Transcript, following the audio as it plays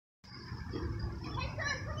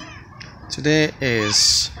Today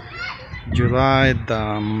is July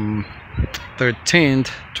the 13th,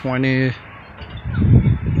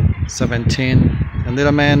 2017. And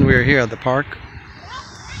little man, we're here at the park.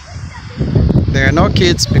 There are no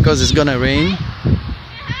kids because it's gonna rain,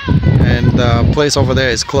 and the place over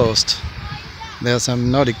there is closed. There are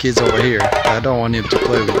some naughty kids over here that I don't want him to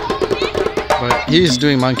play with. But he's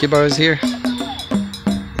doing monkey bars here.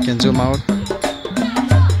 You can zoom out.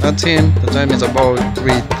 That's him. The time is about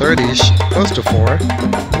 3:30ish, close to 4.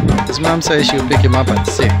 His mom says she'll pick him up at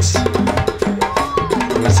 6.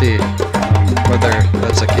 We'll see whether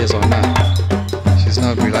that's the case or not. She's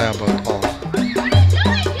not reliable at all.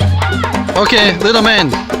 Okay, little man.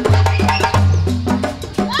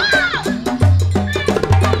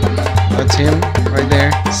 That's him right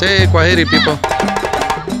there. Say Kwaheri, people.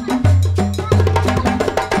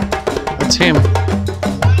 That's him.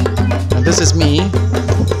 And this is me.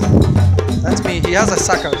 That's me. He has a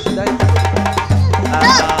sucker. Should I?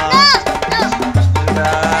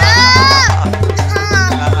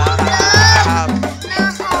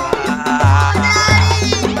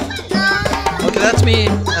 Okay, that's me.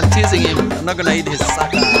 I'm teasing him. I'm not gonna eat his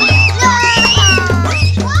sucker.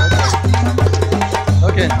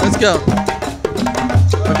 Okay, let's go.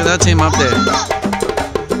 Okay, that's him up there.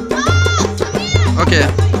 Okay,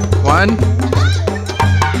 1.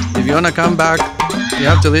 If you wanna come back, you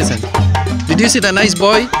have to listen. Did you see that nice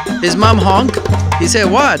boy? His mom honked. He said,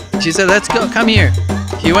 "What?" She said, "Let's go, come here."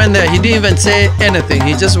 He went there. He didn't even say anything.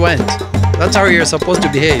 He just went. That's how you're supposed to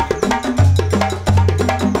behave.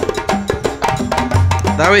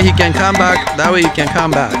 That way he can come back. That way you can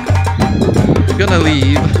come back. We're gonna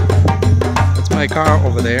leave. That's my car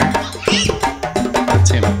over there.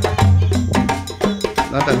 That's him.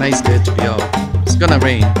 Not a nice day to be out. It's gonna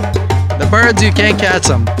rain. The birds, you can't catch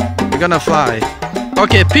them. They're gonna fly.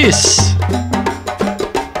 Okay, peace.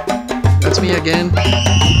 That's me again.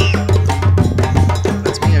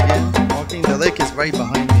 That's me again. Walking. The lake is right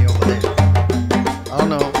behind me over there. I don't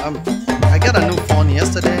know. I got a new phone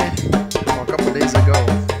yesterday or a couple days ago,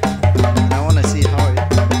 and I want to see how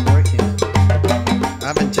it's working. I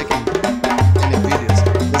haven't taken any videos.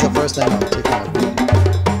 This is the first time I'm taking a video.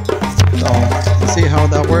 So let's see how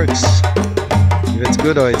that works. If it's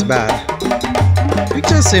good or it's bad.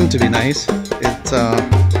 Pictures seem to be nice. It's I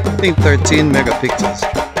think 13 megapixels.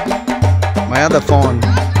 My other phone,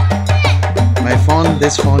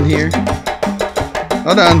 this phone here.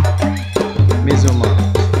 Hold on. Let me zoom out.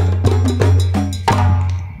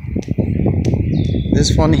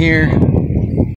 This phone here